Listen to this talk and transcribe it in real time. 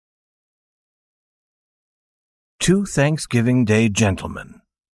Two Thanksgiving Day Gentlemen.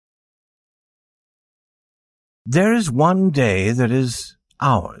 There is one day that is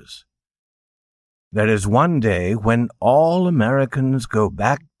ours. There is one day when all Americans go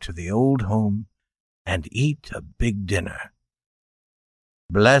back to the old home and eat a big dinner.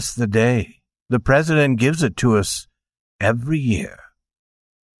 Bless the day. The President gives it to us every year.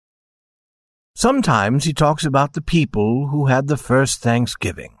 Sometimes he talks about the people who had the first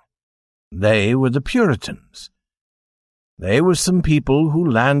Thanksgiving. They were the Puritans. They were some people who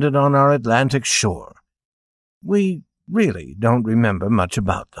landed on our Atlantic shore. We really don't remember much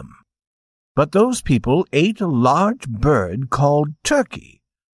about them. But those people ate a large bird called turkey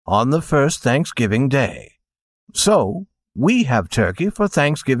on the first Thanksgiving Day. So, we have turkey for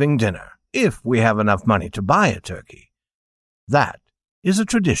Thanksgiving dinner, if we have enough money to buy a turkey. That is a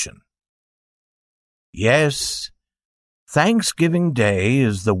tradition. Yes, Thanksgiving Day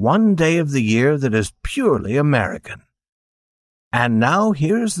is the one day of the year that is purely American. And now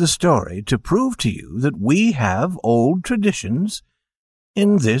here's the story to prove to you that we have old traditions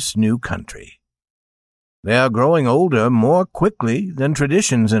in this new country. They are growing older more quickly than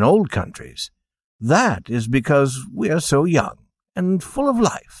traditions in old countries. That is because we are so young and full of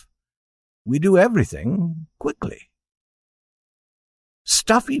life. We do everything quickly.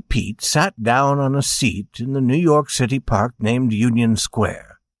 Stuffy Pete sat down on a seat in the New York City park named Union Square.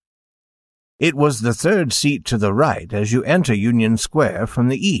 It was the third seat to the right as you enter Union Square from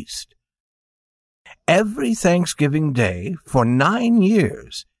the east. Every Thanksgiving Day for 9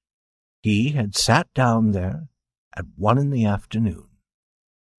 years, he had sat down there at 1 p.m.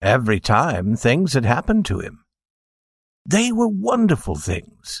 Every time things had happened to him. They were wonderful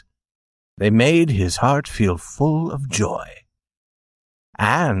things. They made his heart feel full of joy.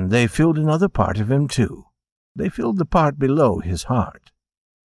 And they filled another part of him, too. They filled the part below his heart.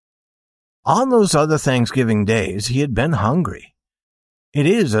 On those other Thanksgiving days, he had been hungry. It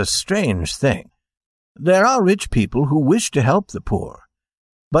is a strange thing. There are rich people who wish to help the poor,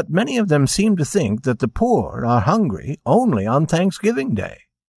 but many of them seem to think that the poor are hungry only on Thanksgiving Day.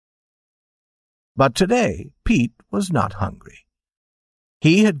 But today, Pete was not hungry.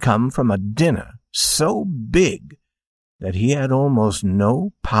 He had come from a dinner so big that he had almost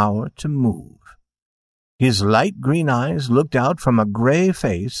no power to move. His light green eyes looked out from a gray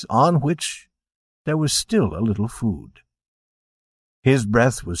face on which there was still a little food. His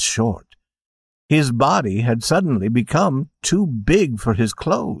breath was short. His body had suddenly become too big for his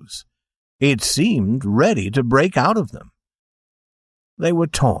clothes. It seemed ready to break out of them. They were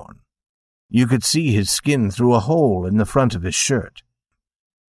torn. You could see his skin through a hole in the front of his shirt.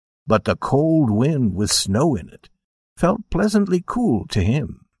 But the cold wind with snow in it felt pleasantly cool to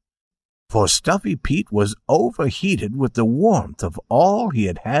him. For Stuffy Pete was overheated with the warmth of all he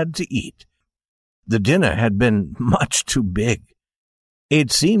had had to eat. The dinner had been much too big. It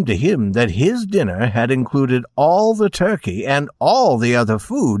seemed to him that his dinner had included all the turkey and all the other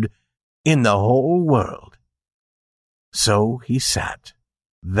food in the whole world. So he sat,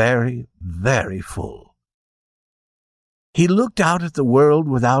 very, very full. He looked out at the world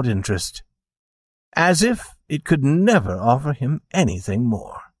without interest, as if it could never offer him anything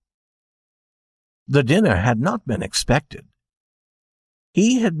more. The dinner had not been expected.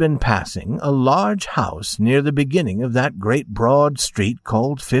 He had been passing a large house near the beginning of that great broad street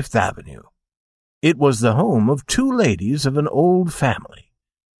called Fifth Avenue. It was the home of 2 ladies of an old family.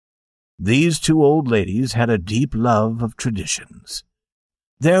 These 2 old ladies had a deep love of traditions.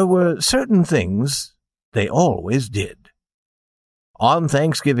 There were certain things they always did. On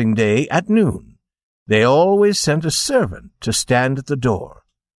Thanksgiving Day at noon, they always sent a servant to stand at the door.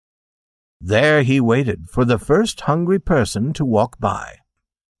 There he waited for the first hungry person to walk by.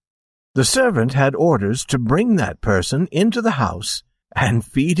 The servant had orders to bring that person into the house and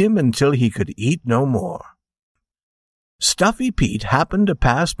feed him until he could eat no more. Stuffy Pete happened to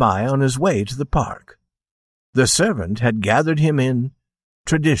pass by on his way to the park. The servant had gathered him in.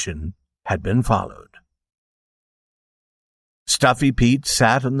 Tradition had been followed. Stuffy Pete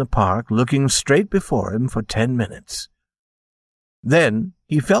sat in the park looking straight before him for 10 minutes. Then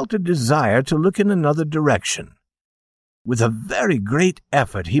he felt a desire to look in another direction. With a very great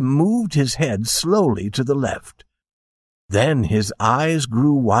effort, he moved his head slowly to the left. Then his eyes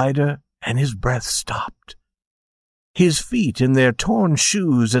grew wider and his breath stopped. His feet in their torn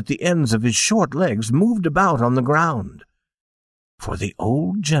shoes at the ends of his short legs moved about on the ground. For the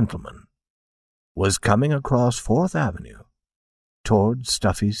old gentleman was coming across 4th Avenue toward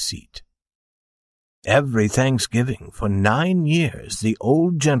Stuffy's seat. Every Thanksgiving for 9 years the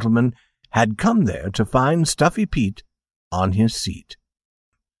old gentleman had come there to find Stuffy Pete on his seat.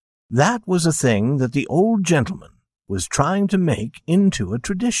 That was a thing that the old gentleman was trying to make into a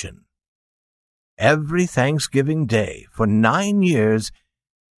tradition. Every Thanksgiving Day for 9 years,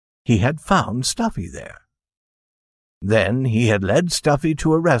 he had found Stuffy there. Then he had led Stuffy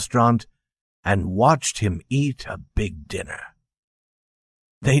to a restaurant and watched him eat a big dinner.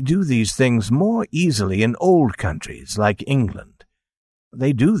 They do these things more easily in old countries like England.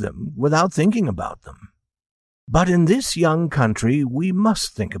 They do them without thinking about them. But in this young country, we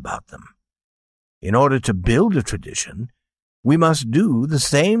must think about them. In order to build a tradition, we must do the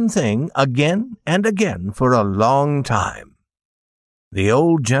same thing again and again for a long time. The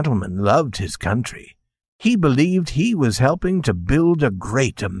old gentleman loved his country. He believed he was helping to build a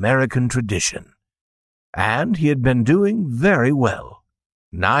great American tradition. And he had been doing very well.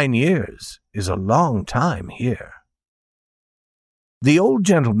 9 years is a long time here. The old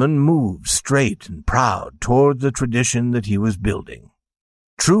gentleman moved straight and proud toward the tradition that he was building.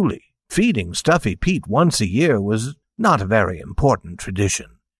 Truly, feeding Stuffy Pete once a year was not a very important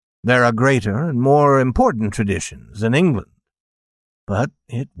tradition. There are greater and more important traditions in England. But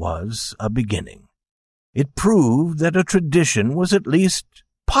it was a beginning. It proved that a tradition was at least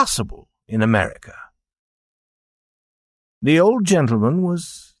possible in America. The old gentleman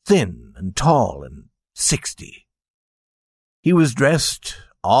was thin and tall and 60. He was dressed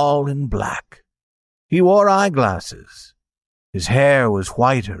all in black. He wore eyeglasses. His hair was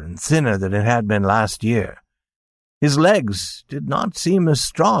whiter and thinner than it had been last year. His legs did not seem as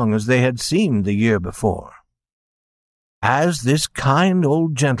strong as they had seemed the year before. As this kind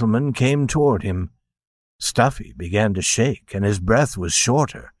old gentleman came toward him, Stuffy began to shake, and his breath was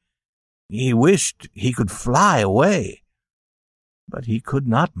shorter. He wished he could fly away, but he could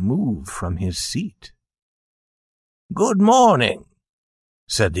not move from his seat. "Good morning,"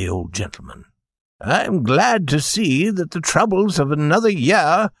 said the old gentleman. "I am glad to see that the troubles of another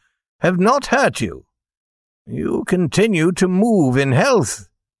year have not hurt you. You continue to move in health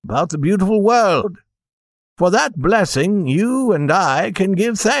about the beautiful world. For that blessing you and I can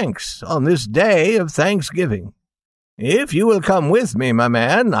give thanks on this day of Thanksgiving. If you will come with me, my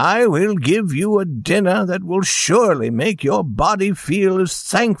man, I will give you a dinner that will surely make your body feel as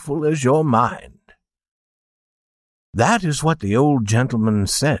thankful as your mind." That is what the old gentleman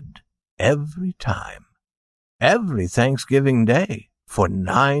said every time, every Thanksgiving Day for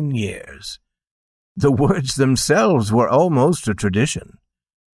 9 years. The words themselves were almost a tradition.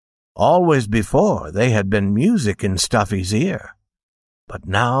 Always before they had been music in Stuffy's ear, but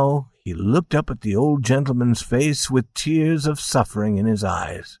now he looked up at the old gentleman's face with tears of suffering in his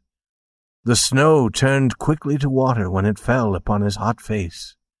eyes. The snow turned quickly to water when it fell upon his hot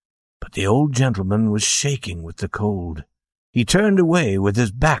face, but the old gentleman was shaking with the cold. He turned away with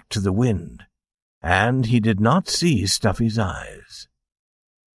his back to the wind, and he did not see Stuffy's eyes.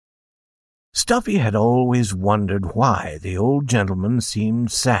 Stuffy had always wondered why the old gentleman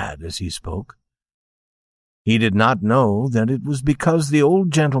seemed sad as he spoke. He did not know that it was because the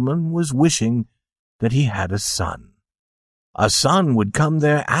old gentleman was wishing that he had a son. A son would come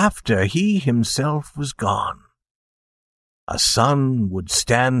there after he himself was gone. A son would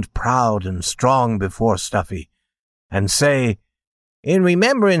stand proud and strong before Stuffy and say, "In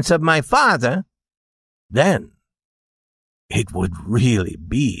remembrance of my father," then it would really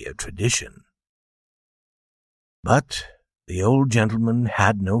be a tradition. But the old gentleman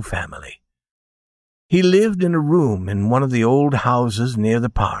had no family. He lived in a room in one of the old houses near the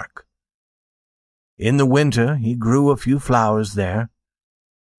park. In the winter he grew a few flowers there.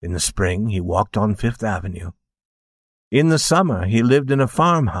 In the spring he walked on Fifth Avenue. In the summer he lived in a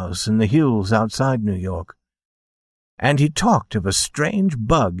farmhouse in the hills outside New York. And he talked of a strange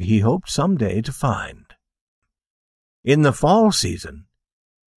bug he hoped someday to find. In the fall season,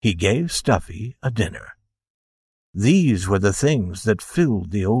 he gave Stuffy a dinner. These were the things that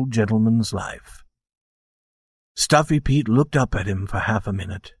filled the old gentleman's life. Stuffy Pete looked up at him for half a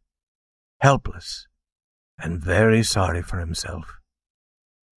minute, helpless and very sorry for himself.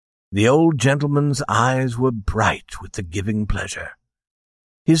 The old gentleman's eyes were bright with the giving pleasure.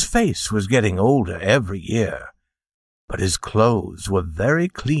 His face was getting older every year, but his clothes were very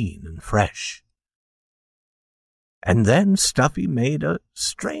clean and fresh. And then Stuffy made a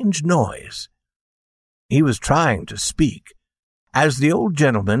strange noise. He was trying to speak, as the old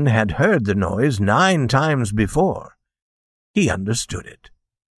gentleman had heard the noise 9 times before. He understood it.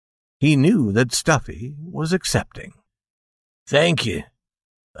 He knew that Stuffy was accepting. "Thank you.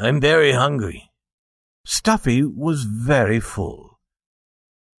 I'm very hungry." Stuffy was very full,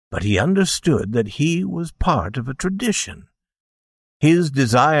 but he understood that he was part of a tradition. His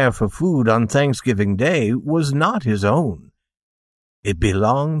desire for food on Thanksgiving Day was not his own. It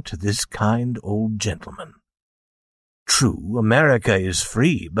belonged to this kind old gentleman. True, America is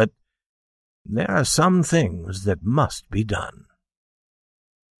free, but there are some things that must be done.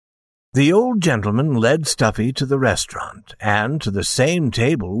 The old gentleman led Stuffy to the restaurant, and to the same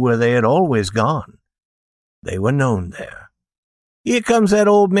table where they had always gone. They were known there. "Here comes that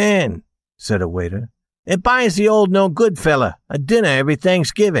old man," said a waiter. "It buys the old no-good fella a dinner every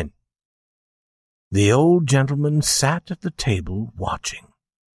Thanksgiving." The old gentleman sat at the table watching.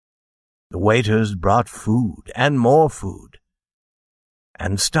 The waiters brought food and more food,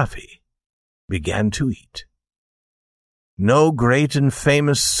 and Stuffy began to eat. No great and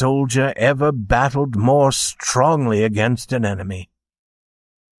famous soldier ever battled more strongly against an enemy.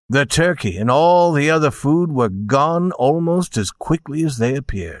 The turkey and all the other food were gone almost as quickly as they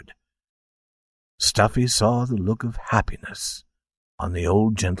appeared. Stuffy saw the look of happiness on the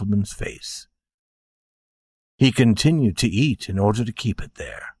old gentleman's face. He continued to eat in order to keep it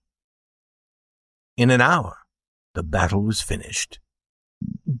there. In an hour, the battle was finished.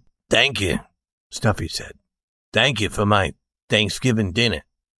 "Thank you," Stuffy said. "Thank you for my Thanksgiving dinner."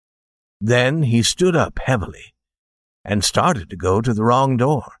 Then he stood up heavily and started to go to the wrong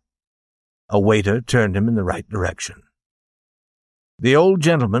door. A waiter turned him in the right direction. The old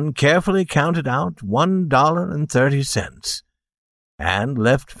gentleman carefully counted out $1.30 and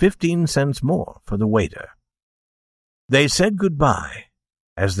left 15 cents more for the waiter. They said goodbye,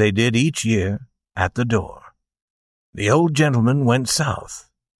 as they did each year, at the door. The old gentleman went south,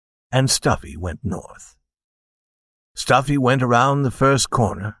 and Stuffy went north. Stuffy went around the first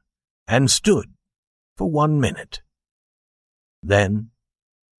corner and stood for 1 minute. Then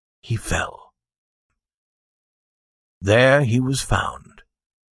he fell. There he was found.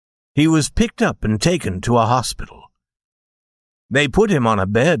 He was picked up and taken to a hospital. They put him on a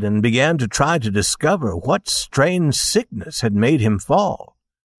bed and began to try to discover what strange sickness had made him fall.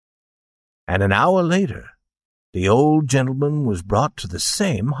 And an hour later, the old gentleman was brought to the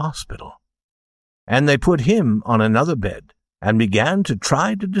same hospital, and they put him on another bed and began to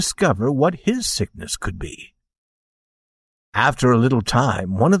try to discover what his sickness could be. After a little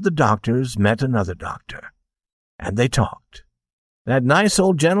time, one of the doctors met another doctor, and they talked. "That nice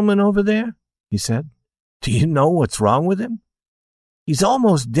old gentleman over there," he said, "do you know what's wrong with him? He's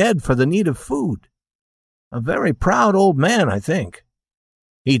almost dead for the need of food. A very proud old man, I think.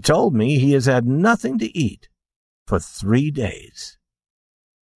 He told me he has had nothing to eat for 3 days.